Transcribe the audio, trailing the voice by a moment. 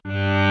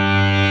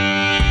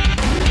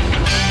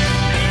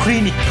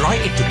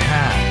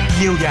101.5 เ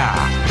ยียวยา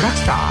รัก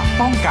ษา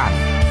ป้องกัน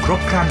คร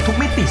บครันทุก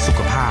มิติสุข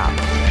ภาพ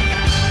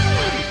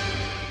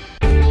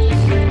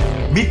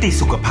มิติ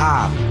สุขภา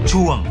พ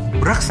ช่วง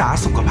รักษา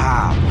สุขภา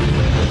พ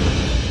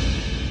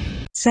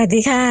สวัสดี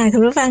ค่ะคุ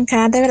ณผู้ฟังค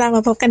ะได้เวลาม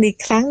าพบกันอีก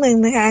ครั้งหนึ่ง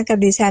นะคะกับ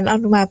ดิฉันอ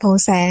นุมาพง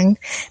ษ์แสง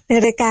ใน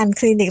รายการ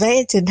คลินิก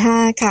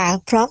101.5 ค่ะ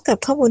พร้อมกับ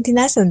ข้อมูลที่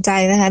น่าสนใจ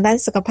นะคะด้าน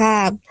สุขภา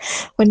พ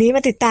วันนี้ม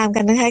าติดตามกั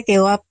นนะคะเกี่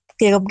ยว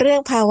กับเรื่อ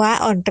งภาวะ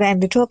อ่อนแรง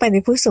โดยทั่วไปใน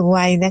ผู้สูง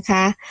วัยนะค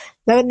ะ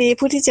แล้ววันนี้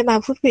ผู้ที่จะมา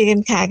พูดคุยกัน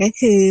ค่ะก็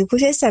คือผู้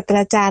ช่วยศาสตร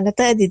าจารย์ด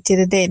ร.อดิต จิ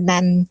รเดชนั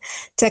นท์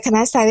จากคณ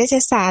ะสหเวช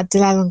ศาสตร์จุ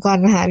ฬาลงกร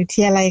ณ์มหาวิท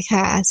ยาลัย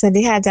ค่ะสวัส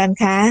ดีค่ะอาจารย์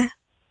คะ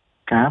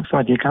ครับส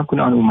วัสดีครับคุณ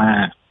อนุมา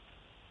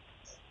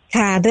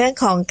ค่ะเรื่อง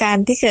ของการ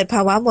ที่เกิดภ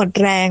าวะหมด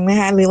แรงนะ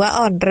คะหรือว่า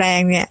อ่อนแร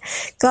งเนี่ย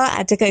ก็อ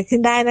าจจะเกิดขึ้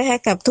นได้นะคะ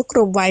กับทุกก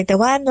ลุ่มวัยแต่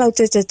ว่าเรา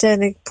จะเจอ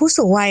ในผู้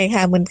สูงวัย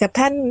ค่ะเหมือนกับ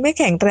ท่านไม่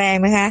แข็งแรง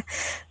นะคะ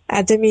อ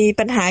าจจะมี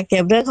ปัญหาเกี่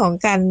ยวกับเรื่องของ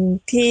การ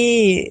ที่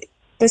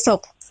ประสบ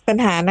ปัญ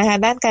หานะคะ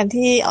ด้านการ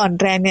ที่อ่อน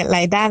แรงเนี่ยหล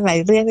ายด้านหลาย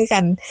เรื่องด้วยกั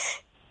น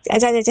อา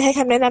จารย์จะให้ค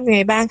ำแนะนำยังไ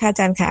งบ้างคะอา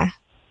จารย์คะ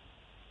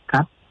ค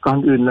รับก่อน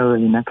อื่นเลย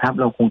นะครับ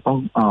เราคง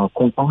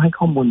ต้องให้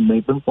ข้อมูลใน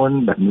เบื้องต้น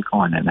แบบนี้ก่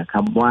อนนะค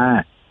รับว่า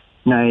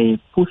ใน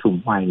ผู้สูง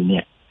วัยเนี่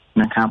ย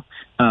นะครับ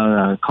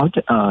เ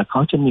ข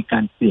าจะมีกา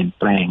รเปลี่ยน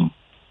แปลง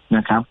น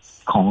ะครับ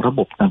ของระบ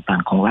บต่า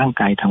งๆของร่าง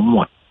กายทั้งหม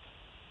ด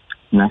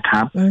นะค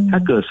รับถ้า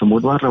เกิดสมมุ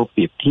ติว่าเราเป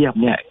รียบเทียบ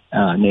เนี่ย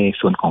ใน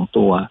ส่วนของ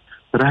ตัว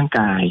ร่าง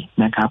กาย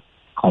นะครับ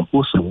ของ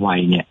ผู้สูงวั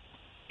ยเนี่ย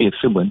เปรียบ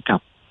เสมือนกับ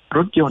ร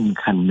ถยนต์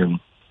คันหนึ่ง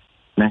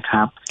นะค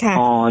รับพ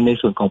อใน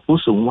ส่วนของผู้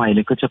สูงวัยเ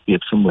นี่ยก็จะเปรีย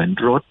บเสมือน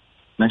รถ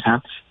นะครับ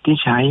ที่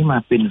ใช้มา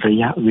เป็นระ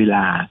ยะเวล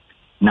า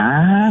นา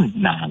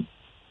น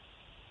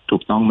ถู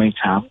กต้องไหม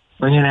ครับเ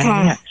พราะฉะนั้น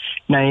เนี่ย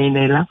ใน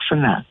ลักษ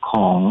ณะข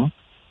อง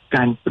ก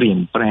ารเปลี่ย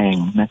นแปลง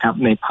นะครับ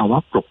ในภาวะ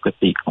ปก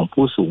ติของ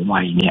ผู้สูง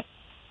วัยเนี่ย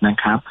นะ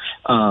ครับ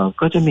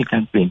ก็จะมีกา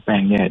รเปลี่ยนแปล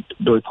งเนี่ย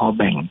โดยพอ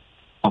แบ่ง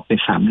ออกเป็น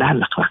3ด้าน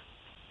หลัก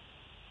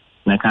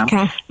ๆนะครับ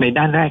ใน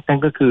ด้านแรกนั่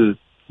นก็คือ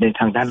ใน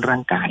ทางด้านร่า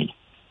งกาย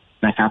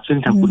นะครับซึ่ง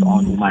ทางคุณอ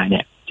นุมาเนี่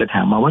ยจะถ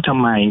ามมาว่าทำ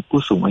ไม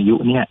ผู้สูงอายุ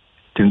เนี่ย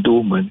ถึงดู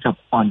เหมือนกับ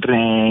อ่อนแร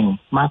ง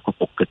มากกว่า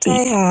ปกติ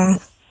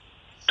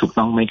ถูก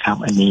ต้องไหมครับ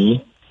อันนี้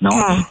เนาะ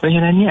เพราะฉ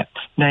ะนั้นเนี่ย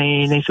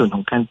ในส่วนข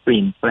องการเป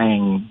ลี่ยนแปลง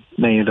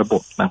ในระบ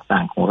บต่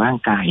างๆของร่าง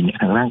กายเนี่ย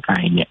ทางร่างกา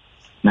ยเนี่ย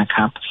นะค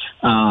รับ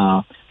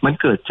มัน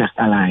เกิดจาก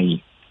อะไร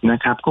นะ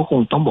ครับก็ค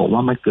งต้องบอกว่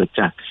ามันเกิด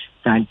จาก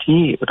การ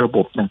ที่ระบ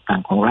บต่า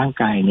งๆของร่าง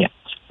กายเนี่ย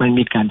มัน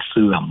มีการเ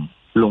สื่อม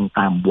ลง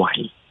ตามวัย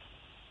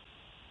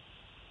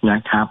น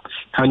ะครับ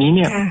คราวนี้เ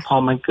นี่ยพอ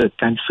มันเกิด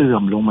การเสื่อ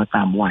มลงมาต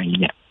ามวัย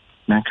เนี่ย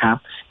นะครับ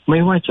ไม่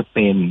ว่าจะเ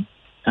ป็น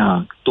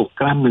ตัว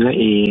กล้ามเนื้อ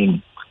เอง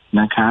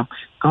นะครับ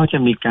ก็จะ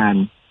มีการ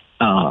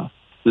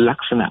ลัก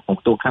ษณะของ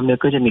ตัวกล้ามเนื้อ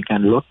ก็จะมีกา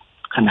รลด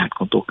ขนาดข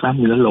องตัวกล้าม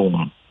เนื้อลง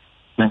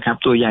นะครับ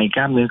ตัวใยก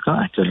ล้ามเนื้อก็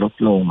อาจจะลด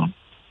ลง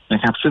นะ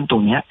ครับซึ่งตร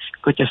งนี้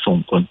ก็จะส่ง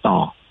ผลต่อ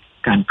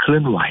การเคลื่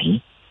อนไหว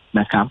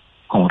นะครับ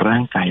ของร่า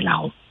งกายเรา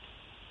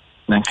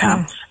นะครับ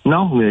น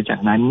อกเหนือจาก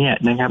นั้นเนี่ย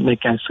นะครับใน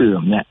การเสื่อ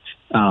มเนี่ย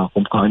ผ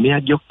มขออนุญา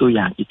ตยกตัวอ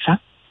ย่างอีกสัก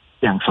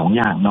อย่าง2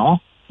อย่างเนาะ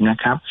นะ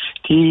ครับ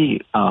ที่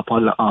พ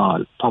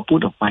อพูด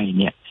ออกไป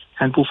เนี่ย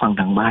ท่านผู้ฟัง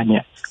ทางบ้านเนี่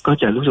ยก็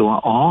จะรู้สึกว่า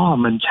อ๋อ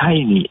มันใช่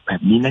นี่แบ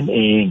บนี้นั่นเอ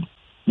ง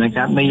นะค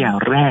รับในอย่าง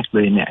แรกเล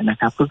ยเนี่ยนะ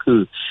ครับก็คือ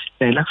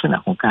ในลักษณะ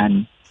ของการ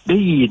ได้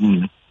ยิน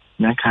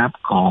นะครับ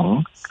ของ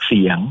เ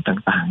สียง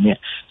ต่างๆเนี่ย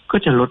ก็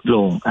จะลดล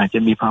งอาจจะ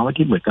มีภาวะ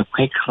ที่เหมือนกับค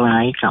ล้า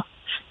ยๆกับ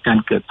การ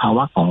เกิดภาว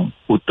ะของ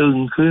หูตึง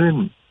ขึ้น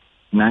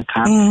นะค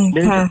รับเ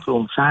นื่องจากโคร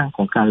งสร้างข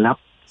องการรับ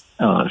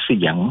เสี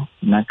ยง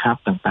นะครับ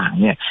ต่างๆ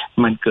เนี่ย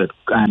มันเกิด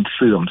การเ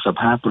สื่อมส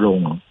ภาพล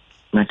ง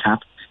นะครับ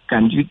กา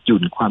รยืดห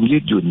ยุ่นความยื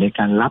ดหยุ่นใน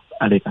การรับ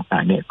อะไรต่า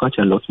งๆเนี่ยก็จ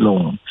ะลดลง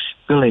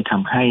ก็เลยท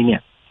ำให้เนี่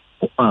ย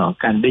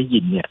การได้ยิ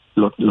นเนี่ย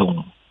ลดลง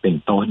เป็น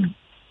ต้น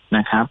น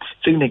ะครับ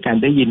ซึ่งในการ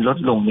ได้ยินลด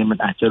ลงเนี่ยมัน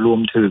อาจจะรวม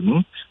ถึง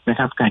นะค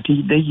รับการที่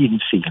ได้ยิน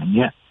เสียงเ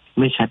นี่ย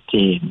ไม่ชัดเจ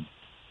น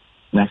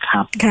นะค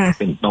รับ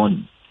เป็นต้น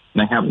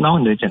นะครับนอก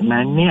เหนือจาก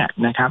นั้นเนี่ย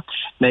นะครับ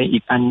ในอี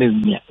กอันหนึ่ง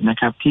เนี่ยนะ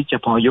ครับที่จะ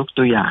พอยก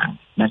ตัวอย่าง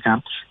นะครับ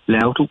แ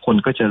ล้วทุกคน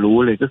ก็จะรู้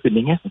เลยก็คือใน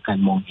แง่ของการ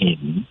มองเห็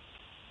น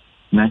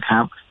นะครั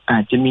บอา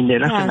จจะมีใน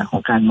ลักษณะขอ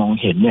งการมอง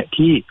เห็นเนี่ย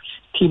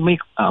ที่ไม่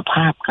ภ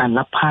าพการ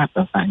รับภาพ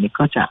ต่างๆเนี่ย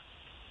ก็จะ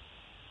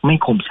ไม่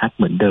คมชัดเ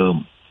หมือนเดิม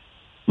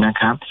นะ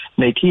ครับ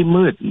ในที่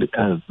มืดหรือ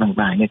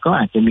ต่างๆเนี่ยก็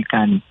อาจจะมีก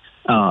าร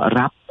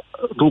รับ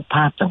รูปภ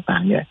าพต่า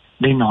งๆเนี่ย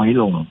ได้น้อย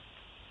ลง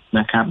น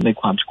ะครับใน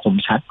ความคม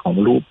ชัดของ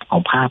รูปขอ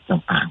งภาพ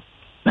ต่าง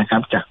ๆนะครั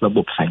บจากระบ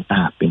บสายต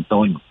าเป็น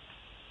ต้น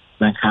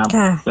นะครับ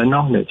และน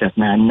อกเหนือจาก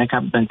นั้นนะครั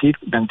บดั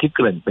งที่เก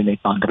ริ่นไปใน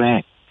ตอนแร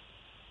ก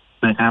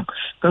นะครับ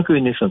ก็คือ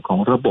ในส่วนของ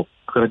ระบบ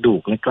กระดู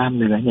กและกล้าม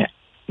เนื้อเนี่ย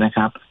นะค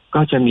รับ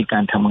ก็จะมีกา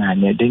รทำงาน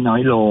เนี่ยได้น้อ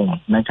ยลง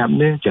นะครับ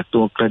เนื่องจาก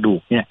ตัวกระดู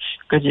กเนี่ย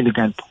ก็จะมี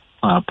การ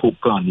ผุก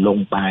ร่อนลง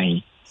ไป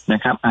นะ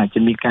ครับอาจจะ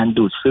มีการ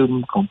ดูดซึม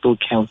ของตัว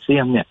แคลเซี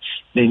ยมเนี่ย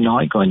ได้น้อ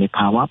ยกว่าในภ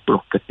าวะป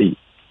กติ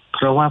เพ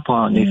ราะว่าพอ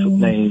ใ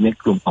น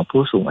กลุ่มของ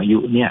ผู้สูงอายุ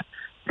เนี่ย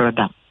ระ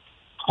ดับ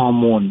ฮอร์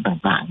โมน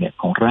ต่างๆเนี่ย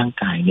ของร่าง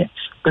กายเนี่ย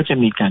ก็จะ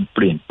มีการเป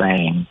ลี่ยนแปล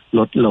งล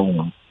ดลง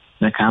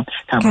นะครับ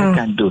ทำให้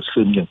การดูด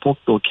ซึมอย่างพวก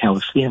ตัวแคล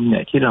เซียมเนี่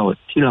ยที่เ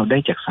ราได้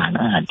จากสาร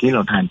อาหารที่เร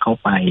าทานเข้า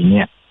ไปเ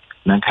นี่ย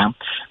นะครับ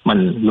มัน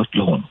ลด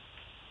ลง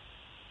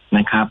น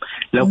ะครับ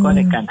แล้วก็ใ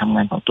นการทำง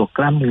านของตัวก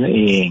ล้ามเนื้อเ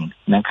อง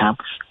นะครับ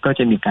ก็จ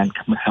ะมีการ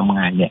ทำง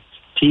านเนี่ย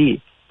ที่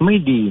ไม่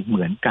ดีเห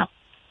มือนกับ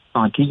ต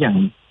อนที่ยัง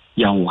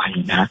เยาว์วัย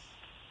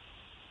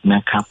น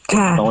ะครับ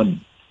ต้น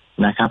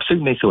นะครับซึ่ง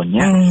ในส่วน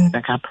นี้น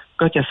ะครับ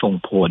ก็จะส่ง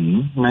ผล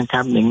นะค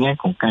รับในแง่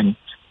ของการ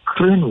เค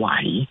ลื่อนไหว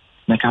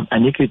นะครับอัน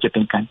นี้คือจะเป็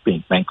นการเปลี่ย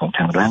นแปลงของท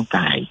างร่างก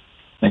าย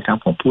นะครับ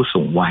ของผู้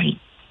สูงวัย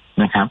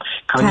นะครับ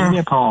คราวนี้เ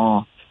นี่ยพอ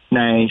ใ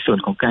นส่วน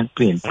ของการเป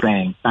ลี่ยนแปล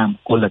งตาม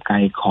กลไก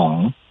ของ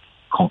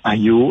อา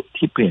ยุ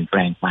ที่เปลี่ยนแปล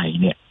งไป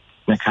เนี่ย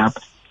นะครับ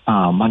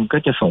มันก็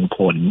จะส่งผ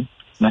ล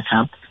นะครั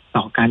บ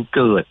ต่อการเ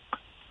กิด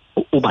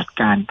อุบัติ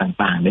การ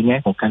ต่างๆในแง่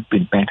ของการเปลี่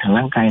ยนแปลงทาง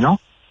ร่างกายเนาะ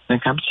นะ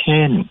ครับเ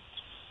ช่น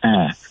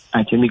อ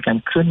าจจะมีการ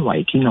เคลื่อนไหว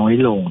ที่น้อย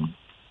ลง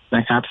น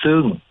ะครับซึ่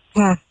ง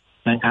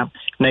นะครับ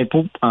ใน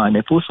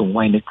ผู้สูง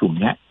วัยในกลุ่ม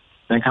นี้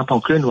นะครับพอ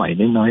เคลื่อนไหวไ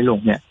ด้น้อยลง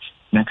เนี่ย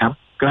นะครับ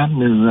กล้าม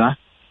เนื้อ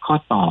ข้อ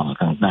ต่อ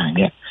ต่างๆเ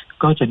นี่ย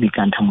ก็จะมีก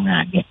ารทำงา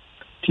นเนี่ย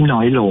ที่น้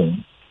อยลง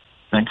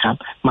นะครับ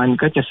มัน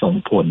ก็จะส่ง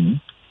ผล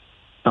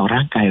ต่อร่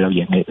างกายเราอ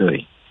ย่างไร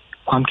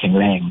ความแข็ง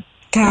แรง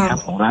นะครับ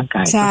ของร่างก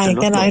ายก็จะล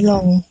ดน้อยล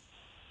ง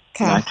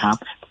นะครับ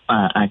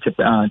อาจจะ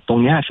ตรง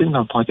นี้ซึ่งเร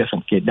าพอจะสั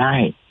งเกตได้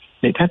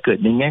ในถ้าเกิด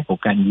ในแง่ของ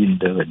การยืน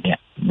เดินเนี่ย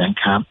นะ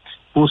ครับ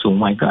ผู้สูง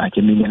วัยก็อาจจ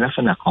ะมีในลักษ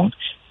ณะของ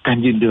การ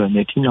ยืนเดินเ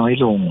นี่ยที่น้อย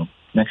ลง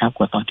นะครับก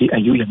ว่าตอนที่อ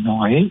ายุยัง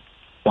น้อย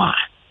กว่า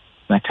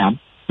นะครับ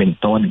เป็น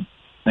ต้น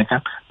นะครั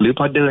บหรือพ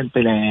อเดินไป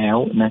แล้ว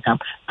นะครับ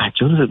อาจจ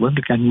ะรู้สึกว่า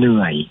มีการเห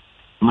นื่อย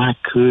มาก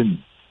ขึ้น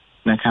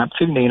นะครับ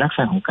ซึ่งในลักษ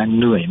ณะของการ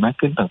เหนื่อยมาก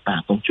ขึ้นต่า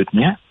งๆตรงจุดเ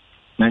นี้ย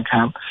นะค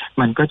รับ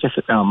มันก็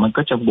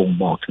จะบ่ง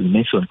บอกถึงใน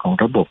ส่วนของ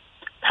ระบบ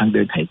ทางเ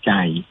ดินหายใจ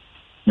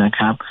นะค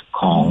รับ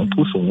ของ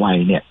ผู้สูงวัย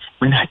เนี่ย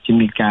มันอาจจะ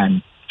มีการ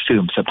เสื่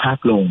อมสภาพ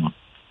ลง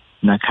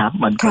นะครับ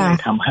มันก็เลย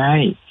ทำให้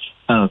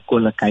ก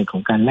ลไกขอ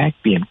งการแลก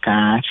เปลี่ยน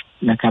ก๊าซ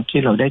นะครับ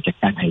ที่เราได้จาก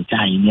การหายใจ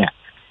เนี่ย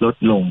ลด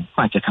ลงก็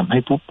อาจจะทำให้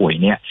ผู้ป่วย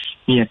เนี่ย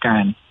มีอากา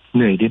รเห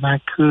นื่อยได้มา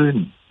กขึ้น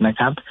นะ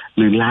ครับห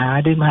รือล้า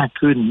ได้มาก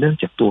ขึ้นเนื่อง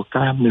จากตัวก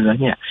ล้ามเนื้อ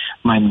เนี่ย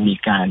มันมี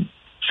การ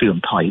เสื่อม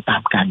ถอยตา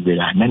มกาลเว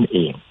ลานั่นเอ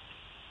ง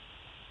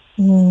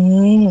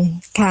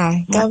ค่ะ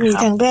ก็มี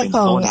ทั้งเรื่องข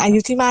องอายุ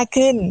ที่มาก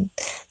ขึ้น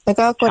แล้ว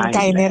ก็กลไก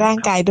ในร่าง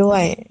กายด้ว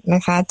ยน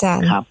ะคะอาจาร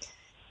ย์ครับ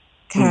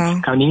ค่ะ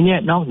คราวนี้เนี่ย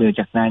นอกเหนือ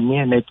จากนั้นเนี่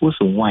ยในผู้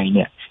สูงวัยเ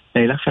นี่ยใน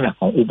ลักษณะ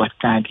ของอุบัติ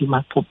การที่มั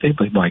กพบได้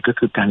บ่อยๆก็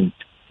คือการ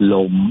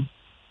ล้ม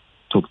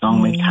ถูกต้อง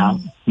ไหมครับ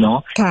เนาะ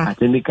อาจ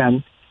จะมีการ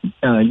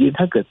ยืน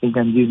ถ้าเกิดเป็นก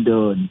ารยืนเ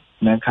ดิน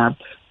นะครับ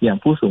อย่าง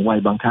ผู้สูงวัย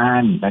บางท่า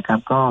นนะครับ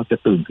ก็จะ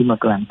ตื่นขึ้นมา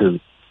กลางดึก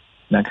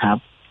นะครับ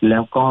แล้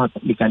วก็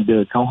มีการเดิ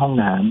นเข้าห้อง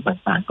น้ำ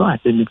ต่างๆก็อาจ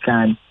จะมีก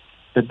าร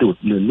สะดุด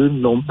หรือลื่น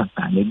ล้ม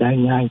ต่างๆได้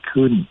ง่าย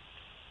ขึ้น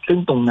ซึ่ง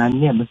ตรงนั้น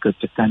เนี่ยมันเกิด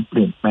จากการเป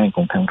ลี่ยนแปลงข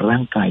องทางร่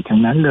างกายทั้ง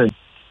นั้นเลย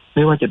ไ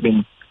ม่ว่าจะเป็น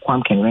ความ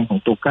แข็งแรงขอ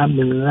งตัวกล้าม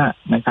เนื้อ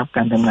นะครับก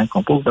ารทำงานขอ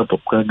งพวกระบ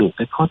บกระดูกแ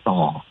ละข้อต่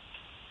อ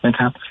นะค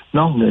รับน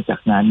อกเหนือจา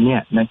กนั้นเนี่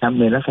ยนะครับ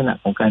ในลักษณะ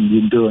ของการยื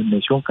นเดินใน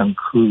ช่วงกลาง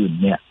คืน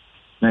เนี่ย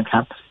นะครั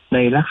บใน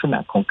ลักษณะ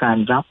ของการ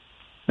รับ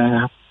นะค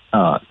รับ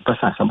ประ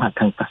สาทสัมผัส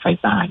ทางสาย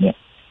ตาเนี่ย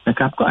นะ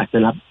ครับก็อาจจะ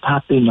รับภา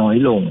พได้น้อย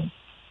ลง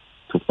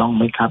ถูกต้องไ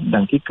หมครับดั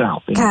งที่กล่าว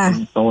เป็น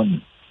ต้น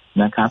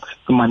นะครับ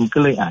มันก็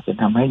เลยอาจจะ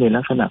ทำให้ใน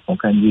ลักษณะของ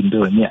การยืนเ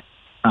ดินเนี่ย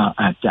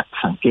อาจจะ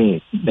สังเกต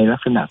ในลั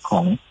กษณะขอ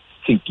ง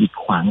สิ่งกีด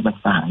ขวาง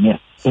ต่างๆเนี่ย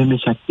ไม่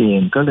ชัดเจน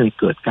ก็เลย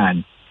เกิดการ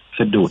ส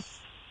ะดุด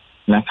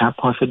นะครับ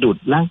พอสะดุด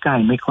ร่างกาย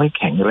ไม่ค่อย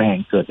แข็งแรง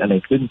เกิดอะไร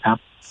ขึ้นครับ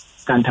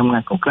การทำงา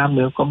นของกล้ามเ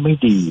นื้อก็ไม่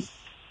ดี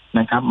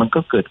นะครับมันก็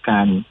เกิดกา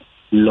ร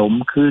ล้ม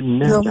ขึ้น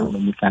เนื่องจากมั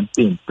นมีการเป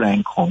ลี่ยนแปลง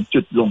ของจุ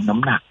ดลงน้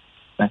ำหนัก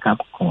นะครับ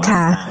ของร่า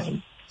งกาย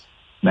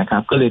นะครั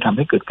บก็เลยทำใ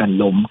ห้เกิดการ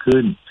ล้ม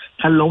ขึ้น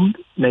ถ้าล้ม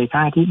ใน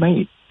ท่าที่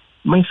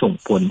ไม่ส่ง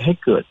ผลให้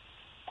เกิด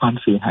ความ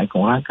เสียหายขอ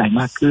งร่างกาย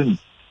มากขึ้น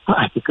ก็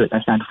อาจจะเกิดอ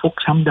าการฟก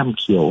ช้ำดำ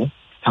เขียว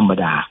ธรรม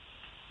ดา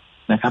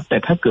นะครับแต่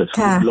ถ้าเกิด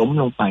ล้ม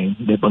ลงไป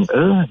โดยบังเ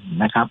อิญ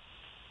นะครับ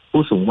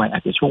ผู้สูงวัยอา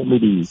จจะโชคไม่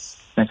ดี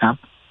นะครับ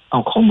เอา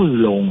ข้อมือ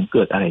ลงเ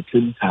กิดอะไร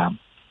ขึ้นครับ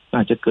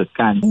อาจจะเกิด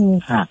การ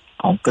หัก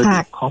ของกระดู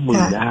กข้อมื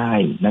อได้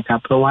นะครับ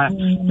เพราะว่า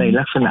ใน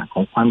ลักษณะข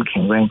องความแ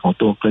ข็งแรงของ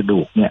ตัวกระ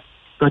ดูกเนี่ย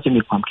ก็จะ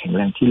มีความแข็งแ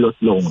รงที่ลด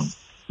ลง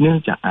เนื่อง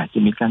จากอาจจะ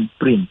มีการ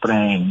เปลี่ยนแปล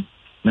ง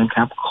นะค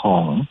รับขอ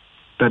ง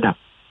ระดับ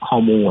ฮอ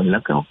ร์โมนแล้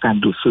วก็การ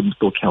ดูดซึม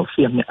ตัวแคลเ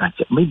ซียมเนี่ยอาจ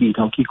จะไม่ดีเ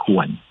ท่าที่ค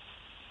วร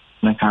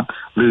นะครับ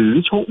หรือ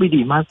โชคไม่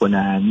ดีมากกว่า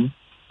นั้น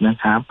นะ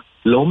ครับ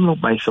ล้มลง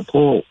ไปสะโพ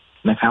ก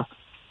นะครับ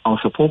เอา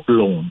สะโพก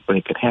ลงไป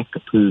กระแทกกั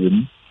บพื้น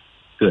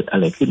เกิดอะ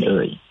ไรขึ้น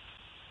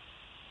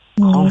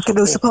กระ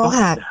ดูกสะโพก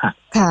หัก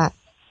ค่ะ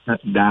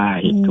ได้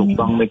ถูก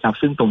ต้องไหมครับ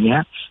ซึ่งตรงนี้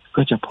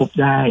ก็จะพบ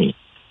ได้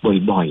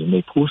บ่อยๆใน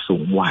ผู้สู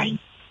งวัย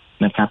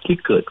นะครับ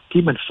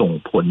ที่มันส่ง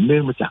ผลเนื่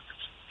องมาจาก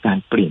การ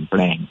เปลี่ยนแป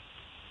ลง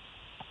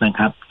นะค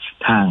รับ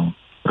ทาง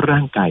ร่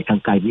างกายทาง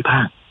กายวิภ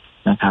าค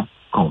นะครับ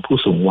ของผู้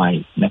สูงวัย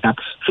นะครับ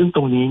ซึ่งต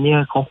รงนี้เนี่ย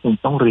เขาคง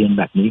ต้องเรียน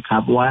แบบนี้ครั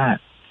บว่า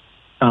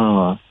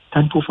ท่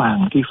านผู้ฟัง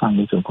ที่ฟังใ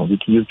นส่วนของวิ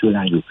ทยุจุฬ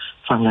าอยู่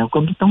ฟังแล้วก็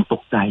ไม่ต้องต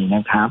กใจน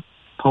ะครับ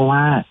เพราะว่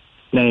า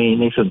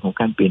ในส่วนของ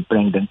การเปลี่ยนแปล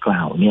งดังกล่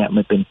าวเนี่ย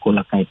มันเป็นกล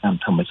ไกตาม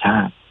ธรรมชา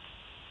ติ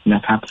น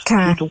ะครับ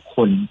ที่ทุกค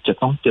นจะ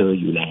ต้องเจอ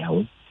อยู่แล้ว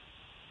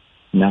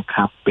นะค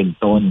รับเป็น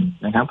ต้น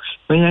นะครับ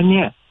เพราะฉะนั้นเ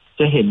นี่ย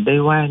จะเห็นได้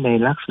ว่าใน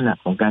ลักษณะ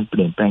ของการเป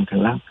ลี่ยนแปลงทา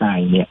งร่างกาย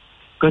เนี่ย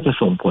ก็จะ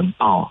ส่งผล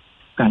ต่อ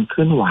การเค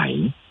ลื่อนไหว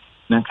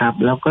นะครับ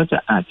แล้วก็จะ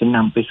อาจจะน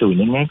ำไปสู่ใ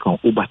นแง่ของ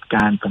อุบัติก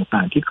ารต่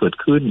างๆที่เกิด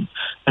ขึ้น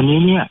อันนี้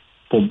เนี่ย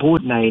ผมพูด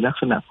ในลัก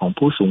ษณะของ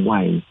ผู้สูง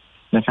วัย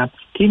นะครับ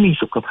ที่มี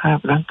สุขภาพ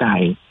ร่างกา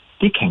ย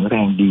ที่แข็งแร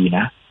งดี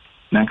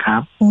นะครั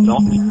บ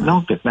นอ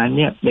กจากนั้นเ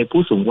นี่ยใน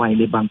ผู้สูงวัย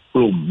ในบางก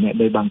ลุ่มเนี่ย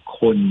ในบางค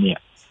นเนี่ย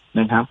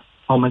นะครับ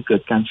พอมันเกิ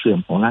ดการเสื่อม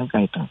ของร่างก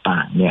ายต่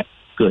างๆเนี่ย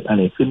เกิดอะไ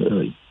รขึ้น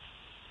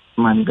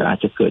มันก็อาจ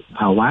จะเกิด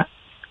ภาวะ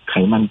ไข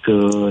มันเ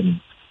กิน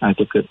อาจ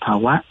จะเกิดภา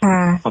วะ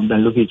ความดั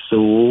นโลหิต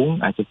สูง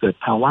อาจจะเกิด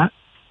ภาวะ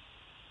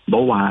เบา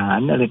หวา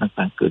นอะไร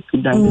ต่างๆเกิดขึ้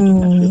นได้โดย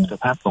การเสื่อมส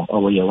ภาพของอ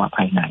วัยวะภ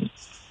ายใน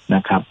น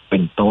ะครับเป็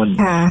นต้น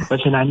เพรา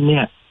ะฉะนั้นเนี่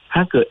ยถ้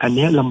าเกิดอัน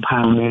นี้ลำพั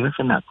งในลัก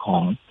ษณะขอ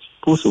ง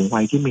ผู้สูง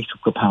วัยที่มีสุ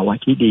ขภาวะ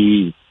ที่ดี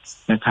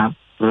นะครับ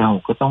เรา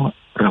ก็ต้อง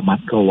ระมัด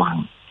ระวัง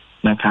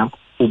นะครับ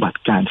อุบั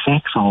ติการแทร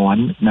กซ้อน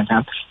นะครั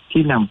บ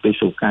ที่นำไป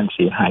สู่การเ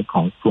สียหายข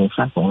องโครงส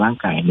ร้างของร่าง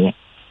กายเนี่ย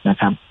นะ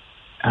ครับ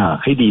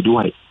ให้ดีด้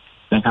วย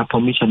นะครับเพรา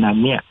ะมิฉะนั้น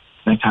เนี่ย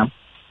นะครับ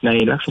ใน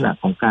ลักษณะ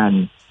ของการ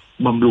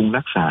บำรุง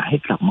รักษาให้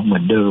กลับมาเหมื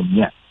อนเดิมเ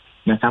นี่ย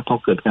นะครับพอ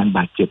เกิดการบ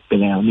าดเจ็บไป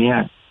แล้วเนี่ย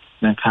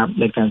นะครับ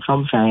ในการซ่อ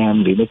มแซม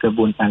หรือในกระบ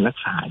วนการรัก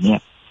ษาเนี่ย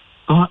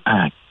ก็อ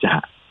าจจะ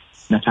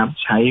นะครับ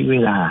ใช้เว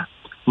ลา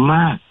ม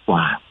ากก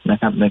ว่านะ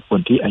ครับในคน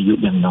ที่อายุ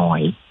ยังน้อ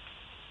ย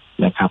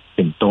นะครับเ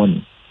ป็นต้น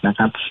นะค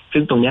รับ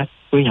ซึ่งตรงนี้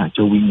ก็อยากจ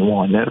ะวิงวอ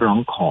นและร้อง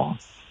ขอ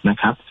นะ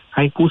ครับใ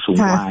ห้ผู้สูง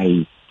วัย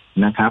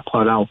นะครับพอ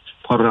เ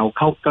ราเ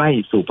ข้าใกล้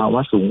สู่ภาว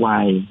ะสูงวั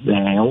ยแ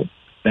ล้ว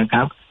นะค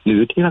รับหรื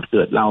อที่เราเ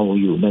กิดเรา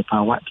อยู่ในภ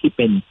าวะที่เ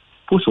ป็น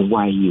ผู้สูง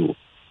วัยอยู่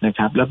นะค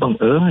รับแล้วบัง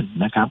เอิญ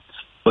นะครับ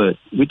เปิด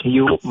วิท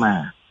ยุมา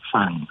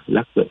ฟังแล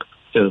ะเกิด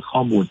เจอข้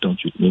อมูลตรง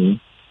จุดนี้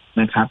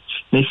นะครับ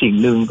ในสิ่ง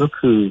หนึ่งก็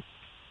คือ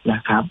น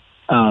ะครับ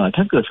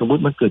ถ้าเกิดสมม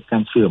ติมันเกิดกา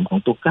รเสื่อมของ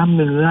ตัวกล้าม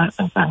เนื้อ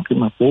ต่างๆขึ้น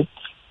มาปุ๊บ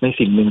ใน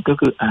สิ่งหนึ่งก็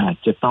คืออาจ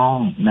จะต้อง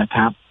นะค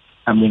รับ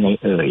ทำยังไง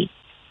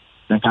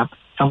นะครับ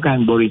ต้องการ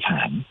บริห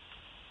าร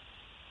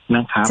น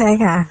ะครับ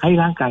ให้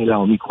ร่างกายเรา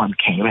มีความ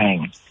แข็งแรง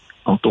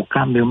ของตัวก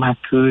ล้ามเนื้อมาก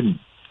ขึ้น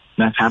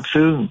นะครับ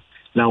ซึ่ง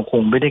เราค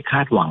งไม่ได้ค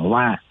าดหวัง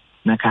ว่า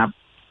นะครับ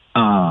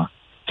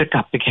จะก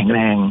ลับไปแข็งแร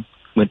ง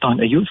เหมือนตอน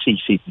อายุ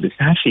40หรือ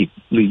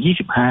50หรือ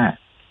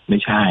25ไม่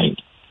ใช่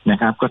นะ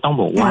ครับก็ต้อง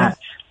บอกว่า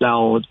เรา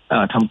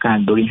ทำการ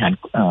บริหาร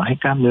ให้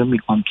กล้ามเนื้อมี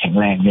ความแข็ง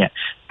แรงเนี่ย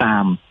ตา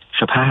ม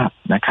สภาพ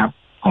นะครับ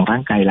ของร่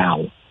างกายเรา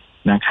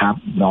นะครับ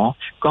เนาะ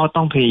ก็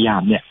ต้องพยายา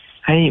มเนี่ย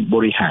ให้บ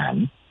ริหาร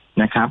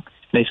นะครับ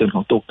ในส่วนข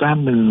องตัวกล้าม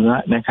เนื้อ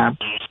นะครับ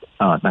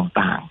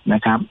ต่างๆน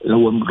ะครับ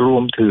รว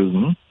มถึง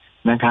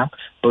นะครับ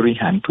บริ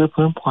หารเพื่อเ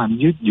พิ่มความ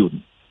ยืดหยุ่น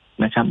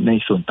นะครับใน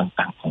ส่วน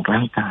ต่างๆของร่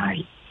างกาย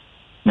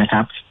นะค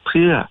รับเ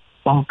พื่อ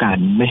ป้องกัน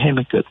ไม่ให้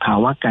มันเกิดภา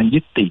วะการยึ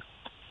ดติด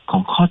ขอ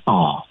งข้อ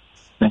ต่อ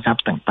นะครับ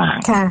ต่าง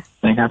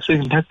ๆนะครับซึ่ง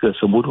ถ้าเกิด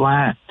สมมุติว่า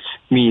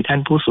มีท่า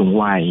นผู้สูง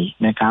วัย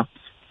นะครับ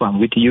ฟัง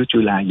วิทยุจุ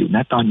ฬาอยู่ณ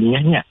ตอนนี้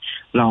เนี่ย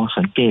ลอง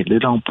สังเกตหรือ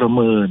ลองประเ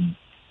มิน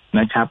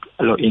นะครับ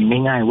เราเอง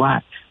ง่ายๆว่า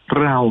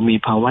เรามี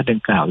ภาวะดั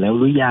งกล่าวแล้ว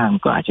หรือยัง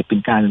ก็อาจจะเป็น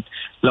การ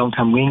ลองท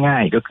ำง่า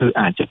ยๆก็คือ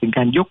อาจจะเป็นก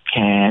ารยกแข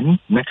น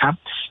นะครับ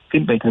ขึ้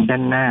นไปทางด้า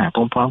นหน้าพ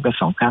ร้อมๆกัน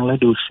2ครั้งแล้ว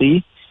ดูซิ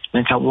น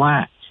ะครับว่า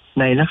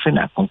ในลักษณ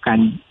ะของการ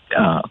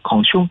ของ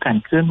ช่วงการ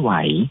เคลื่อนไหว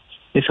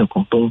ในส่วนข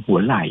องตรงหัว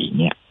ไหล่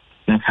เนี่ย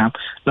นะครับ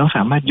เราส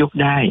ามารถยก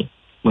ได้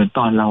เหมือนต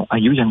อนเราอา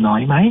ยุยังน้อ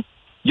ยไหม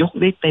ยก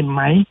ได้เต็มไ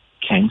หม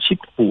แขนชิด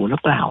หูหรื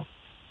อเปล่า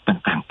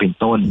ต่างๆเป็น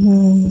ต้น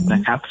น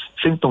ะครับ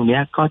ซึ่งตรงนี้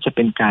ก็จะเ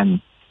ป็นการ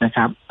นะค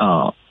รับ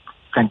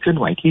การเคลื่อน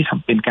ไหวที่ท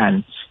ำเป็นการ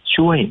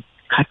ช่วย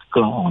คัดก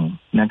รอง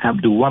นะครับ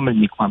ดูว่ามัน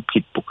มีความผิ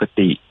ดปก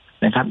ติ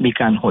นะครับมี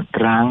การหด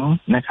รั้ง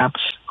นะครับ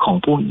ของ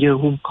พวกเยื่อ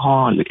หุ้มข้อ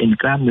หรือเอ็น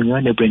กล้ามเนื้อ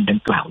ในบริเวณดั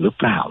งกล่าวหรือ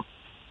เปล่า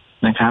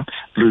นะครับ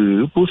หรือ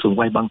ผู้สูง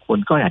วัยบางคน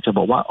ก็อยากจะบ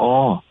อกว่า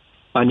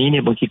ตอนนี้เนี่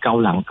ยบางทีเกา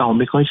หลังเกา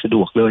ไม่ค่อยสะด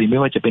วกเลยไม่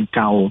ว่าจะเป็นเ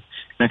กา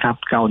นะครับ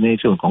เกาใน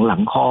ส่วนของหลั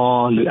งคอ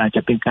หรืออาจจ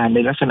ะเป็นการใน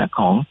ลักษณะ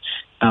ของ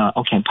เอ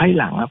าแขนไพ่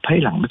หลัง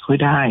ไม่ค่อย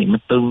ได้มั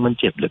นตึงมัน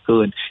เจ็บเหลือเกิ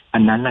นอั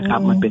นนั้นนะครับ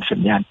มันเป็นสั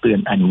ญญาณเตือน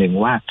อันหนึ่ง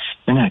ว่า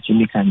นั่นอาจจะ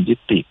มีการยึด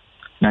ติด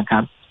นะครั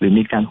บหรือ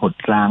มีการหด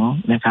รั้ง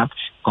นะครับ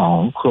ของ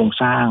โครง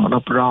สร้าง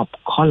รอบ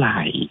ๆข้อไห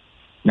ล่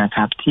นะค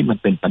รับที่มัน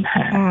เป็นปัญห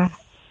า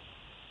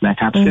นะ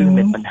ครับซึ่งใ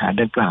นปัญหา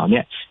ดังกล่าวเนี่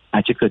ยอา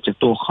จจะเกิดจาก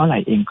ตัวข้อไหล่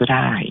เองก็ไ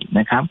ด้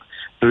นะครับ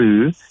หรือ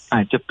อ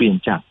าจจะเปลี่ยน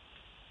จาก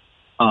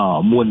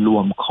มวลรว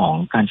มของ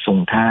การทรง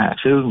ท่า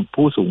ซึ่ง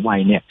ผู้สูงวั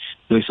ยเนี่ย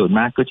โดยส่วนม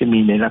ากก็จะมี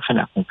ในลักษณ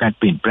ะของการ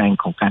เปลี่ยนแปลง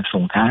ของการทร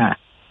งท่า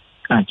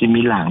อาจจะ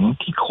มีหลัง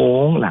ที่โค้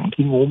งหลัง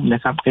ที่งุ้มน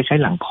ะครับคล้า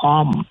ยๆหลังค่อ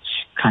ม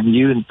คาง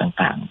ยื่น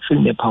ต่างๆซึ่ง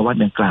ในภาวะ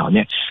ดังกล่าวเ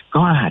นี่ย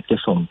ก็อาจจะ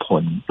ส่งผ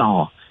ลต่อ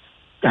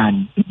การ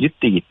ยึด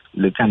ติด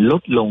หรือการล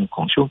ดลงข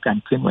องช่วงการ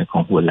เคลื่อนไหวขอ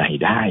งหัวไหล่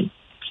ได้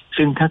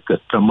ซึ่งถ้าเกิด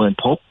ประเมิน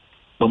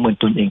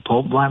ตนเองพ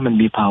บว่ามัน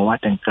มีภาวะ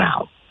ดังกล่าว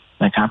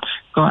นะครับ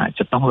ก็อาจ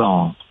จะต้องลอ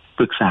งป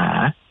รึกษา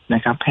น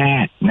ะครับแพ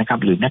ทย์นะครับ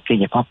หรือนักกา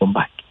ยภาพบำ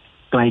บัด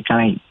ใก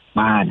ล้ๆ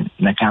บ้าน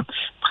นะครับ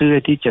เพื่อ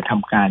ที่จะท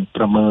ำการป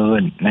ระเมิ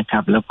นนะครั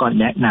บแล้วก็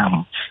แนะน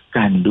ำก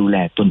ารดูแล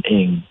ตนเอ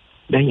ง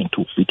ได้อย่าง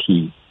ถูกวิธี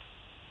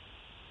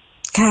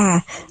ค่ะ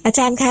อาจ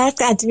ารย์คะ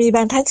อาจจะมีบ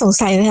างท่านสง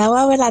สัยนะคะ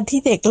ว่าเวลาที่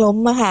เด็กล้ม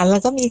อะค่ะแล้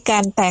วก็มีกา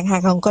รแตกหั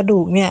กของกระดู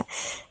กเนี่ย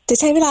จะ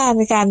ใช้เวลาใ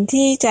นการ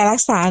ที่จะรั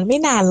กษาไม่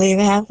นานเลย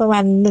นะคะประมา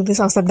ณ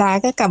 1-2 สัปดาห์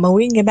ก็กลับมา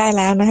วิ่งกันได้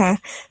แล้วนะคะ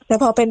แต่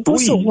พอเป็นผู้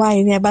สูงวัย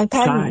เนี่ยบาง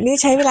ท่านนี่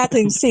ใช้เวลา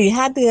ถึง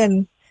 4-5 เดือน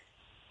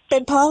เป็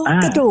นเพราะ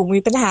กระดูกมี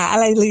ปัญหาอะ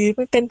ไรหรือ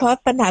เป็นเพราะ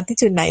ปัญหาที่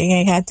จุดไหนยังไง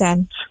คะอาจาร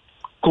ย์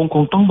ค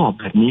งต้องบอก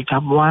แบบนี้ครั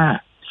บว่า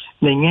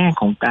ในแง่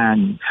ของการ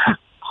หัก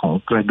ของ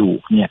กระดู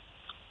กเนี่ย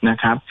นะ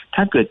ครับ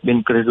ถ้าเกิดเป็น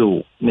กระดู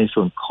กใน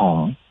ส่วนของ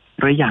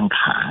ระยาง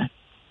ขา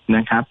น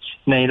ะครับ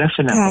ในลักษ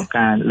ณะของก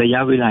ารระยะ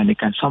เวลาใน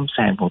การซ่อมแซ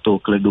มของตัว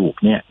กระดูก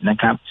เนี่ยนะ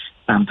ครับ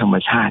ตามธรรม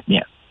ชาติเ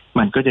นี่ย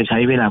มันก็จะใช้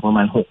เวลาประม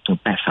าณ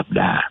 6-8 สัป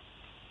ดาห์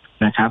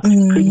นะครับ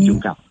ขึ้นอยู่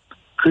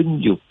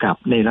กับ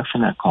ในลักษ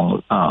ณะของ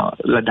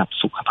ระดับ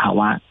สุขภาว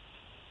ะ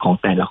ของ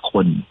แต่ละค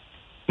น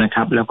นะค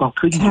รับแล้วก็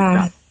ขึ้นอยู่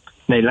กับ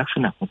ในลักษ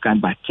ณะของการ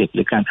บาดเจ็บห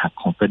รือการหัก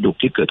ของกระดูก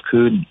ที่เกิด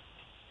ขึ้น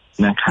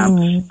นะครับ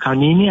คราว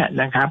นี้เนี่ย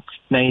นะครับ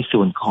ใน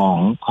ส่วนขอ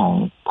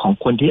ง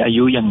คนที่อา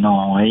ยุยัง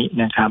น้อย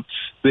นะครับ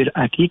เวล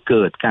าที่เ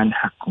กิดการ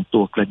หักของตั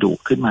วกระดูก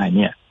ขึ้นมาเ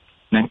นี่ย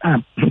นะครับ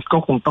ก็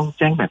คงต้องแ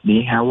จ้งแบบนี้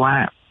ฮะว่า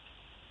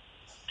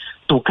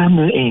ตัวกล้ามเ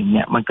นื้อเองเ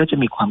นี่ยมันก็จะ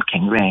มีความแข็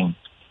งแรง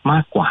มา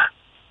กกว่า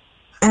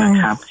นะ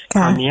ครับ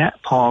คราวนี้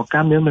พอกล้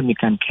ามเนื้อมันมี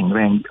การแข็งแร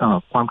ง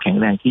ความแข็ง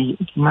แรงที่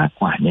มาก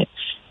กว่าเนี่ย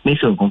ใน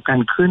ส่วนของกา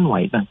รเคลื่อนไหว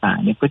ต่าง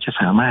ๆเนี่ยก็จะ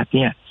สามารถเ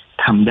นี่ย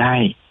ทำได้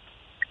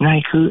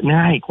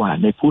ง่ายกว่า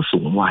ในผู้สู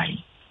งวัย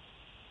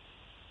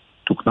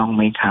ถูกต้องไห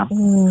มครับ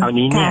คราว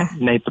นี้เนี่ย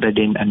ในประเ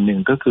ด็นอันหนึ่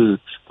งก็คือ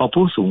พอ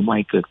ผู้สูงวั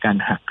ยเกิดการ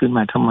หักขึ้นม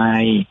าทำไม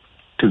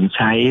ถึงใ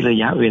ช้ระ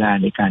ยะเวลา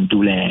ในการดู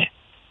แล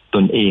ต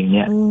นเองเ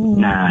นี่ย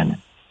นาน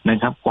นะ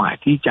ครับกว่า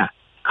ที่จะ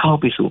เข้า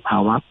ไปสู่ภา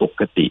วะป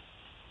กติ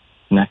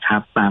นะครั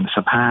บตามส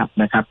ภาพ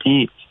นะครับที่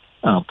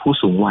ผู้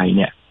สูงวัยเ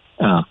นี่ย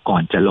ก่อ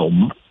นจะล้ม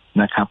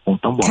นะครับคง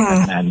ต้องบอกแบ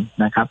บนั้น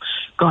นะครับ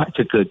ก็จ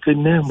ะเกิดขึ้น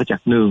เนื่องมาจา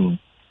กหนึ่ง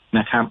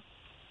นะครับ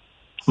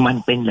มัน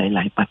เป็นหล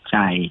ายๆปัจ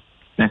จัย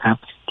นะครับ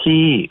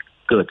ที่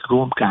เกิด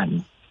ร่วมกัน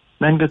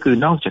นั่นก็คือ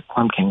นอกจากคว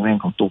ามแข็งแรง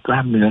ของตัวกล้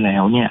ามเนื้อแล้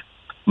วเนี่ย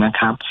นะ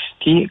ครับ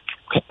ที่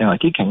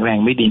แข็งแรง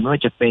ไม่ดีไม่ว่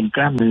าจะเป็นก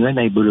ล้ามเนื้อใ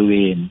นบริเว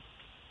ณ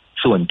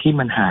ส่วนที่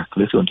มันหักห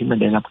รือส่วนที่มัน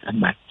ได้รับการ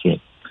บาดเจ็บ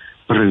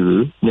หรือ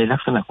ในลั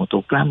กษณะของตั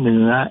วกล้ามเ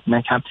นื้อน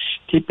ะครับ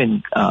ที่เ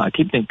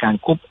ป็นการ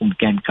ควบคุม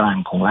แกนกลาง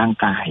ของร่าง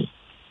กาย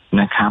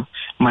นะครับ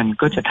มัน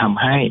ก็จะท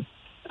ำให้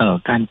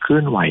การเคลื่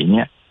อนไหวเ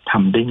นี่ยท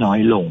ำได้น้อ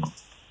ยลง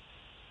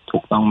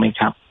ถูกต้องไหม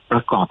ครับปร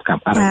ะกอบกับ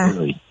อะไรเล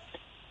ย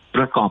ป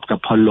ระกอบกับ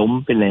พอล้ม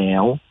ไปแล้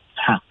ว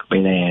หักไป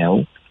แล้ว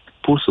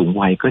ผู้สูง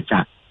วัยก็จะ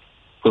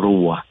กลั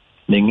ว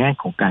ในแง่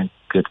ของการ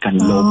เกิดการ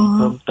ล้มเ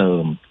พิ่มเติ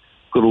ม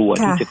กลัว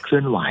ที่จะเคลื่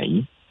อนไหว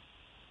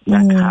น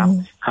ะครับ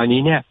คราว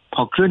นี้เนี่ยพ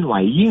อเคลื่อนไหว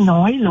ยิ่ง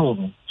น้อยลง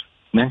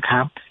นะค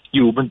รับอ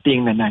ยู่บนเตียง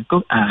นานๆก็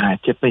อาจ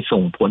จะไปส่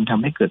งผลท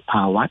ำให้เกิดภ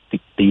าวะติ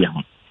ดเตียง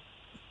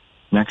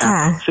นะครับ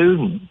ซึ่ง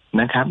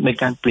นะครับใน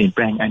การเปลี่ยนแป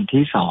ลงอัน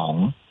ที่สอง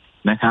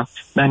นะครับ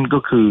นั่น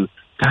ก็คือ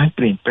การเป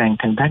ลี่ยนแปลง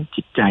ทางด้าน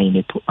จิตใจ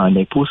ใน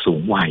ผู้สู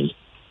งวัย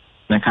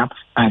นะครับ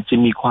อาจจะ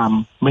มีความ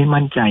ไม่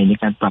มั่นใจใน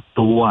การปรับ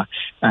ตัว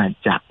อาจ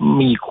จะ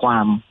มีควา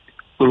ม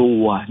กลั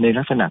วใน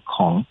ลักษณะข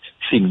อง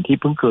สิ่งที่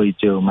เพิ่งเคย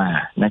เจอมา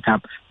นะครับ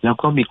แล้ว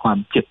ก็มีความ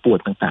เจ็บปวด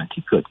ต่างๆ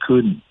ที่เกิด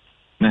ขึ้น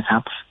นะครั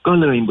บก็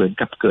เลยเหมือน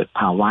กับเกิด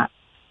ภาวะ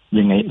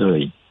ยังไงเอ่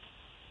ย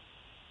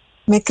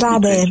ไม่กล้า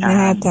เดินนะ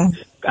คะอาจารย์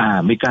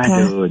ไม่กล้า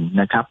เดิน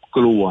นะครับก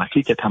ลัว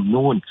ที่จะทำ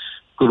นู่น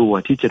กลัว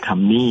ที่จะท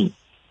ำนี่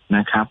น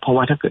ะครับเพราะ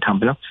ว่าถ้าเกิดทำไ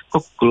ปแล้วก็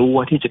กลัว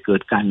ที่จะเกิ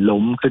ดการ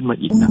ล้มขึ้นมา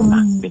อีกห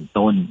นักๆเป็น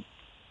ต้น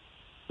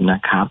นะ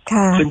ครับ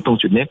ซึ่งตรง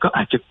จุดนี้ก็อ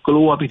าจจะก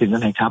ลัวไปถึงอ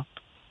ะไรครับ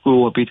กลั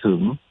วไปถึง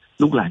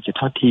ลูกหลานจะ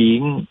ทอดทิ้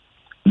ง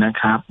นะ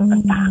ครับ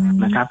ต่าง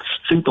ๆนะครับ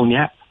ซึ่งตรง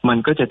นี้มัน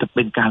ก็จะเ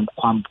ป็นการ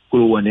ความก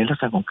ลัวในลัก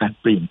ษณะของการ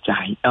เปลี่ยน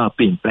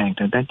แปลง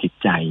ทางด้านจิต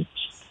ใจ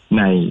ใ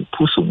น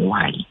ผู้สูง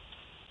วัย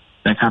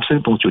นะครับซึ่ง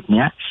ตรงจุด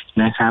นี้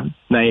นะครับ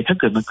ในถ้า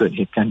เกิดมันเกิดเ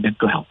หตุการณ์ดัง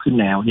กล่าวขึ้น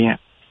แล้วเนี่ย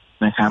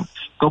นะครับ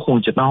ก็คง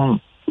จะต้อ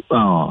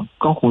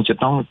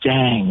งแ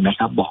จ้งนะค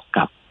รับบอก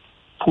กับ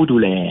ผู้ดู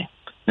แล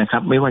นะครั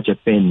บไม่ว่าจะ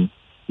เป็น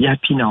ญา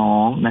ติพี่น้อ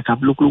งนะครับ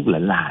ลูก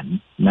ๆหลาน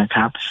ๆนะค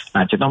รับอ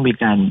าจจะต้องมี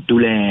การดู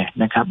แล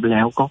นะครับแ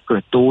ล้วก็กร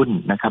ะตุ้น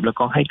นะครับแล้ว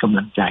ก็ให้กำ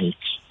ลังใจ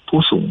ผู้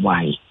สูงวั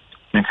ย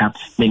นะครับ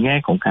ในแง่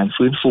ของการ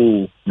ฟื้นฟู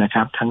นะค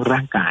รับทั้งร่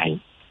างกาย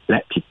และ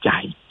จิตใจ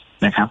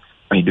นะครับ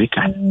ไปด้วย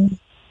กัน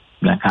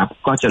นะครับ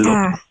ก็จะลด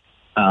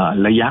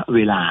ระยะเว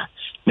ลา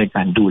ในก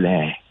ารดูแล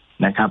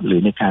นะครับหรือ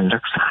ในการรั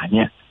กษาเ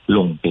นี่ยล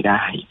งไปไ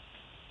ด้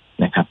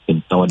นะครับเป็น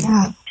ต้น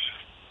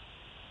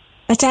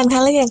อาจารย์ค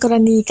ะแล้วอย่างกร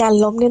ณีการ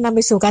ล้มเนี่ยนำไป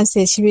สู่การเ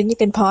สียชีวิตนี่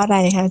เป็นเพราะอะไร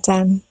คะอาจา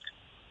รย์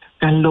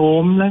การล้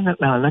มแ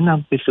ล้วน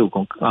ำไปสู่ข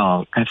อง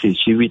การเสีย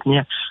ชีวิตเนี่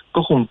ย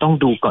ก็คงต้อง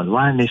ดูก่อน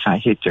ว่าในสา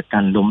เหตุจากกา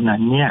รล้มนั้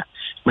นเนี่ย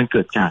มันเ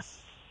กิดจาก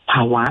ภ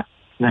าวะ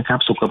นะครับ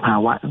สุขภา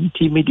วะ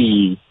ที่ไม่ดี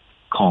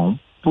ของ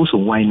ผู้สู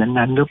งวัย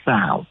นั้นๆหรือเป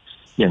ล่า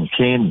อย่างเ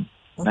ช่น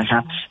นะครั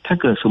บถ้า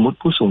เกิดสมมุติ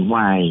ผู้สูง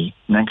วัย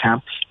นะครับ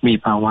มี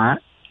ภาวะ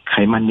ไข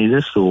มันในเลื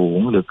อดสูง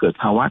หรือเกิด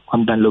ภาวะควา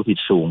มดันโลหิต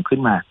สูงขึ้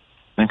นมา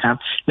นะครับ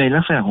ในลั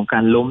กษณะของกา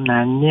รล้ม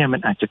นั้นเนี่ยมั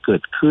นอาจจะเกิ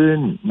ดขึ้น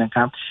นะค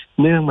รับ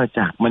เนื่องมาจ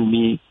ากมัน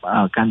มี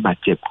การบาด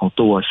เจ็บของ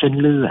ตัวเส้น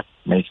เลือด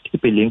ในที่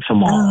ไปเลี้ยงส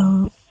มอง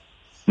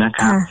นะค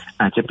รับ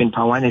อาจจะเป็นภ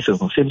าวะในส่วน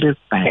ของเส้นเลือด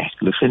แตก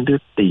หรือเส้นเลือ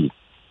ดตีบ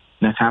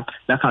นะครับ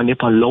แล้วคราวนี้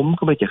พอล้มเ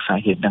ข้าไปจากสา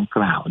เหตุดังก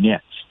ล่าวเนี่ย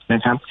น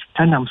ะครับ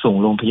ถ้านำส่ง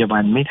โรงพยาบา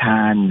ลไม่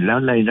ทันแล้ว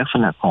ในลักษ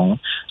ณะของ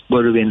บ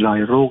ริเวณรอ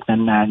ยโรค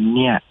นั้นๆ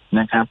เนี่ย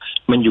นะครับ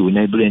มันอยู่ใน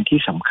บริเวณที่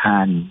สำคั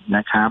ญน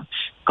ะครับ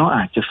ก็อ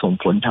าจจะส่ง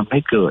ผลทำให้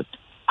เกิด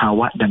ภา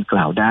วะดังก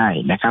ล่าวได้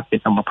นะครับเป็น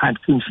อัมพาต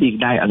ครึ่งซีก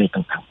ได้อะไร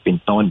ต่างๆเป็น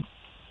ต้น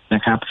น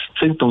ะครับ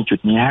ซึ่งตรงจุด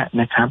นี้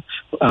นะครับ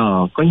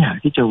ก็อยาก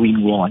ที่จะวิง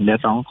วอนและ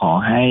ร้องขอ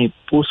ให้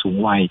ผู้สูง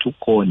วัยทุก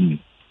คน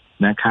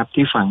นะครับ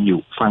ที่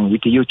ฟังวิ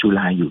ทยุจุฬ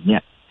าอยู่เนี่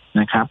ย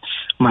นะครับ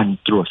มัน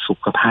ตรวจสุ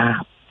ขภา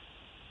พ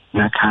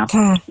นะครับ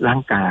ร่า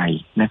งกาย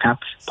นะครับ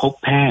พบ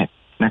แพทย์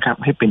นะครับ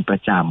ให้เป็นปร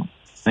ะจ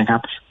ำนะครั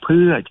บเ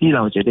พื่อที่เร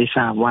าจะได้ท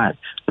ราบว่า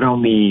เรา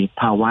มี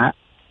ภาวะ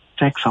แ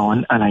ทรกซ้อน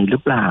อะไรหรื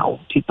อเปล่า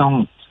ที่ต้อง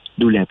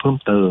ดูแลเพิ่ม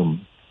เติม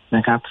น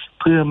ะครับ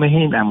เพื่อไม่ใ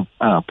ห้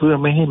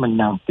มัน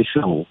นำไป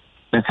สู่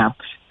นะครับ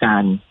กา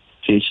ร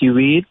เสียชี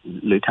วิต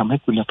หรือทำให้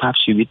คุณภาพ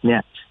ชีวิตเนี่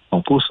ยขอ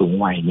งผู้สูง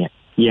วัยเนี่ย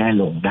แย่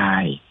ลงได้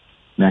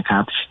นะครั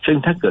บซึ่ง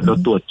ถ้าเกิดเรา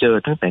ตรวจเจอ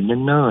ตั้งแต่เ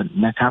นิ่น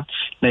ๆนะครับ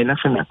ในลัก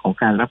ษณะของ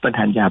การรับประท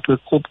านยาเพื่อ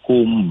ควบ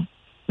คุม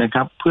นะค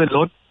รับเพื่อล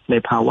ดใน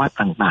ภาวะ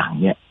ต่างๆ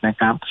เนี่ยนะ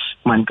ครับ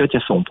มันก็จะ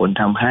ส่งผล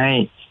ทำให้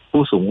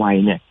ผู้สูงวัย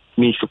เนี่ย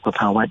มีสุขภ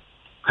าวะ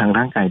ทาง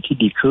ร่างกายที่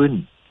ดีขึ้น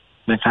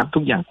นะครับทุ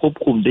กอย่างควบ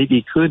คุมได้ดี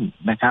ขึ้น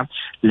นะครับ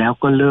แล้ว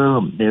ก็เริ่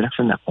มในลักษ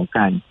ณะของก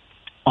าร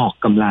ออก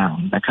กำลัง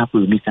นะครับห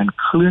รือมีการ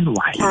เคลื่อนไห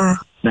ว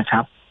นะครั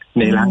บ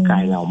ในร่างกา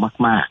ยเรา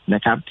มากๆน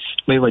ะครับ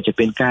ไม่ว่าจะเ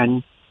ป็นการ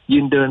ยื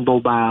นเดิน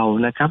เบา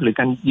ๆนะครับหรือ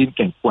การยืนแ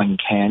กว่ง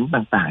แขน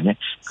ต่างๆเนี่ย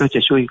ก็จะ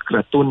ช่วยกร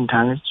ะตุ้น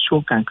ทั้งช่ว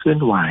งการเคลื่อน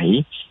ไหว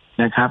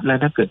นะครับและ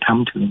ถ้าเกิดท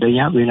ำถึงระ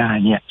ยะเวลา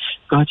เนี่ย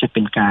ก็จะเ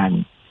ป็นการ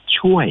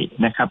ช่วย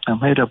นะครับท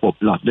ำให้ระบบ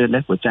หลอดเลือดแล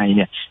ะหัวใจเ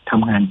นี่ยท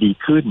ำงานดี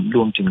ขึ้นร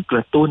วมถึงกร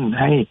ะตุ้น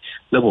ให้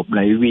ระบบไห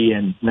ลเวีย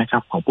นนะครั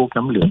บของพวก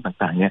น้ำเหลือง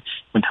ต่างๆเนี่ย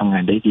มันทำงา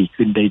นได้ดี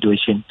ขึ้นได้ด้วย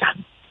เช่นกัน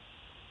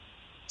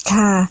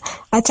ค่ะ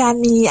อาจาร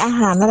ย์มีอาห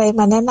ารอะไร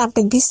มาแนะนำเ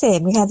ป็นพิเศษ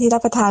ไหมคะที่รั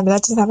บประทานแล้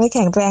วจะทำให้แ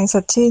ข็งแรงส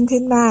ดชื่น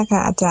ขึ้นมากค่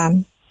ะอาจารย์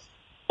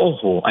โอ้โ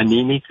หอัน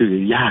นี้นี่คือ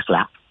ยากล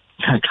ะ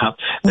นะครับ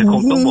แต่ค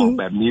งต้องบอก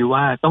แบบนี้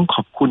ว่าต้องข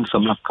อบคุณส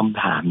ำหรับค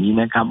ำถามนี้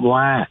นะครับ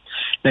ว่า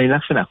ในลั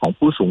กษณะของ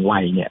ผู้สูงวั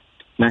ยเนี่ย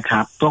นะค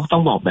รับต้อ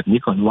งบอกแบบนี้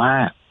ก่อนว่า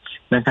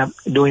นะครับ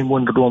โดยมว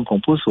ลรวมของ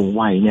ผู้สูง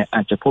วัยเนี่ยอ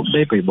าจจะพบไ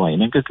ด้บ่อยๆ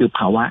นั่นก็คือภ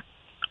าวะ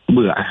เ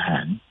บื่ออาหา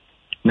ร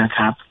นะค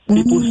รับ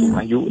ที่ผู้สูง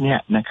อายุเนี่ย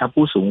นะครับ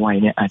ผู้สูงวัย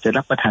เนี่ยอาจจะ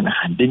รับประทานอาห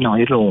ารได้น้อ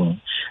ยลง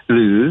ห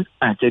รือ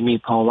อาจจะมี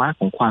ภาวะ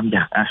ของความอย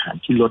ากอาหาร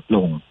ที่ลดล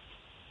ง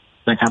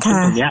นะครับซึ่ง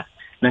ตรงเนี้ย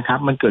นะครับ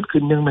มันเกิดขึ้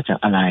นเนื่องมาจาก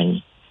อะไร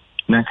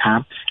นะครับ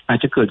อาจ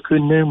จะเกิดขึ้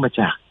นเนื่องมา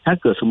จากถ้า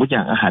เกิดสมมติอย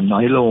ากอาหารน้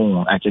อยลง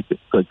อาจจะ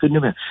เกิดขึ้นเนื่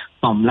องจาก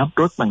ต่อมรับ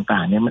รสต่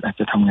างๆเนี่ยมันอาจ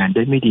จะทำงานไ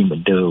ด้ไม่ดีเหมื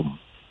อนเดิม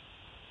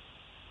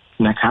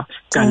นะครับ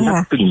การรับ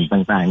กลิ่น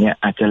ต่างๆเนี่ย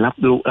อาจจะรั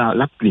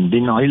บกลิ่นได้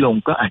น้อยลง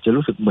ก็อาจจะ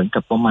รู้สึกเหมือน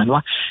กับประมาณว่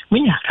าไม่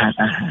อยากทาน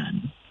อาหาร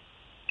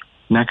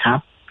นะครับ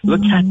รส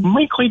ชาติไ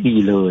ม่ค่อยดี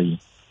เลย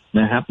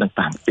นะครับ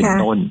ต่างๆเป็น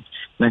ต้น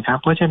นะครับ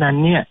เพราะฉะนั้น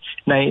เนี่ย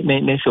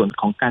ในส่วน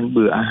ของการเ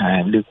บื่ออาหาร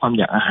หรือความ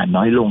อยากอาหาร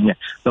น้อยลงเนี่ย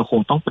เราค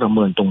งต้องประเ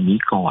มินตรงนี้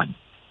ก่อน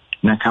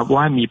นะครับ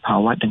ว่ามีภา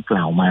วะดังก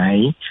ล่าวไหม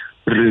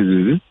หรือ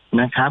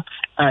นะครับ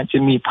อาจจะ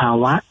มีภา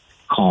วะ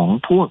ของ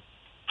พวก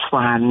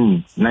ฟัน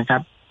นะครั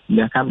บ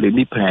หรือ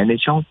มีแผลใน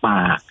ช่องป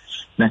าก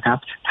นะครับ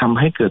ทำ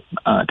ให้เกิด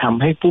ท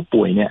ำให้ผู้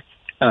ป่วยเนี่ย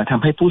ท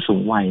ำให้ผู้สู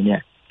งวัยเนี่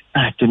ย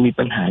อาจจะมี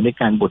ปัญหาใน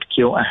การบดเ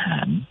คี้ยวอาหา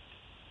ร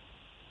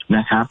น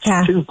ะครับ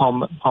ซึ่ง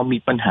พอมี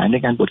ปัญหาใน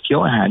การบดเคี้ย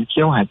วอาหารเ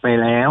คี้ยวอาหารไป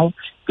แล้ว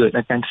เกิด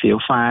อาการเสียว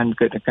ฟัน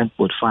เกิดอาการป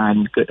วดฟัน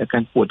เกิดอากา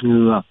รปวดเห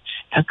งือก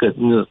ถ้าเกิด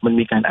เหงือกมัน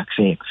มีการอักเส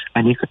บอั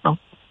นนี้ก็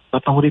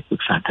ต้องรีบปรึ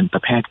กษาทันต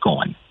แพทย์ก่อ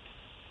น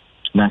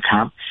นะค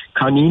รับค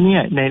ราวนี้เนี่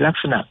ยในลัก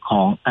ษณะข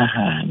องอาห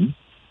าร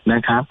น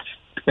ะครับ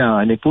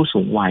ในผู้สู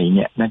งวัยเ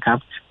นี่ยนะครับ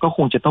ก็ค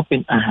งจะต้องเป็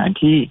นอาหาร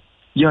ที่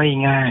ย่อย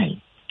ง่าย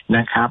น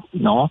ะครับ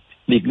เนาะ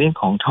หลีกเลี่ยง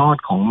ของทอด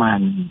ของมั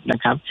นนะ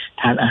ครับ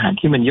ทานอาหาร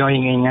ที่มันย่อย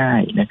ง่า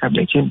ยๆนะครับอ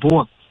ย่างเช่นพว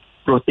ก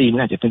โปรตีน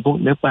อาจจะเป็นพวก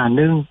เนื้อปลา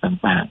นึ่ง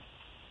ต่าง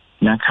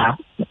ๆนะครับ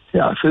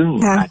ซึ่ง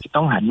อาจจะ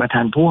ต้องหันมาท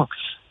านพวก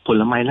ผ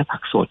ลไม้และผั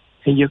กสด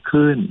ให้เยอะ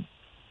ขึ้น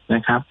น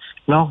ะครับ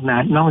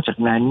นอกจาก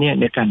นั้นเนี่ย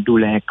ในการดู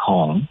แลข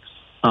อง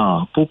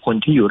ผู้คน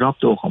ที่อยู่รอบ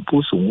ตัวของผู้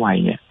สูงวัย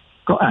เนี่ย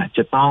ก็อาจจ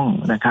ะต้อง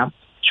นะครับ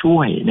ช่ว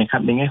ยนะครั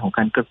บในแง่ของก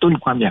ารกระตุ้น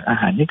ความอยากอา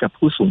หารให้กับ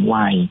ผู้สูง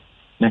วัย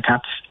นะครับ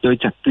โดย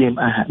จัดเตรียม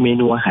อาหารเม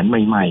นูอาหารใ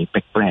หม่ๆแ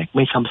ปลกๆไ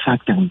ม่ซ้ำซาก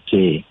อย่างเจ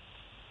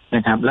น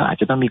ะครับแล้วอาจ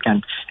จะต้องมีการ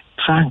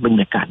สร้างบรร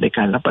ยากาศในก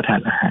ารรับประทาน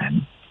อาหาร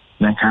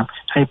นะครับ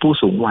ให้ผู้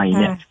สูงวัย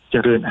เนี่ยเจ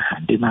ริญอาหาร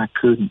ได้มาก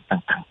ขึ้น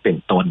ต่างๆเป็น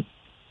ต้น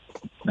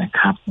นะค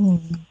รับ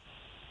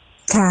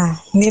ค่ะ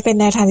นี่เป็น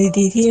แนวทาง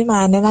ดีๆที่มา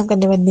แนะนำกัน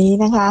ในวันนี้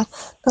นะคะ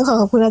ต้องขอ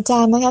บคุณอาจา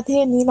รย์นะคะที่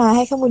วันนี้มาใ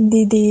ห้ข้อมูล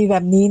ดีๆแบ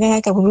บนี้นะคะ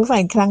กับคุณผู้ฟัง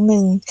อีกครั้งห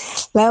นึ่ง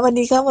แล้ววัน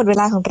นี้ก็หมดเว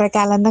ลาของรายก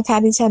ารแล้วนะคะ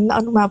ดิฉันอ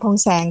นุมาพง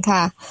ษ์แสงค่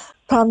ะ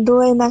พร้อมด้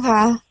วยนะค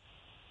ะ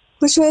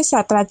ผู้ช่วยศ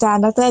าสตราจาร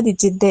ย์ดร.อดิต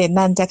จิตเดช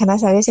นันท์จากคณะ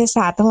สหเวชศ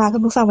าสตร์ต้องลาคุ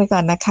ณผู้ฟังไปก่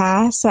อนนะคะ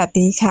สวัส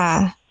ดีค่ะ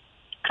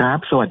ครับ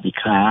สวัสดี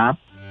ครับ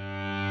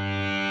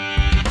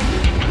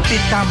ติ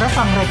ดตามรับ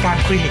ฟังรายการ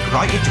คลินิก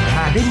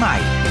 101.5 ได้ใหม่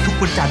ทุก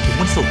วันจันทร์ถึง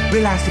วันศุกร์เว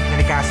ลา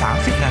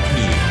 10:30 น.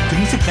 ถึ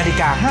ง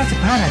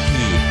 10:55 น.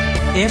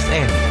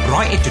 FM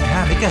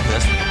 101.5 เมกะเฮิร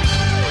ต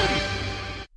ซ์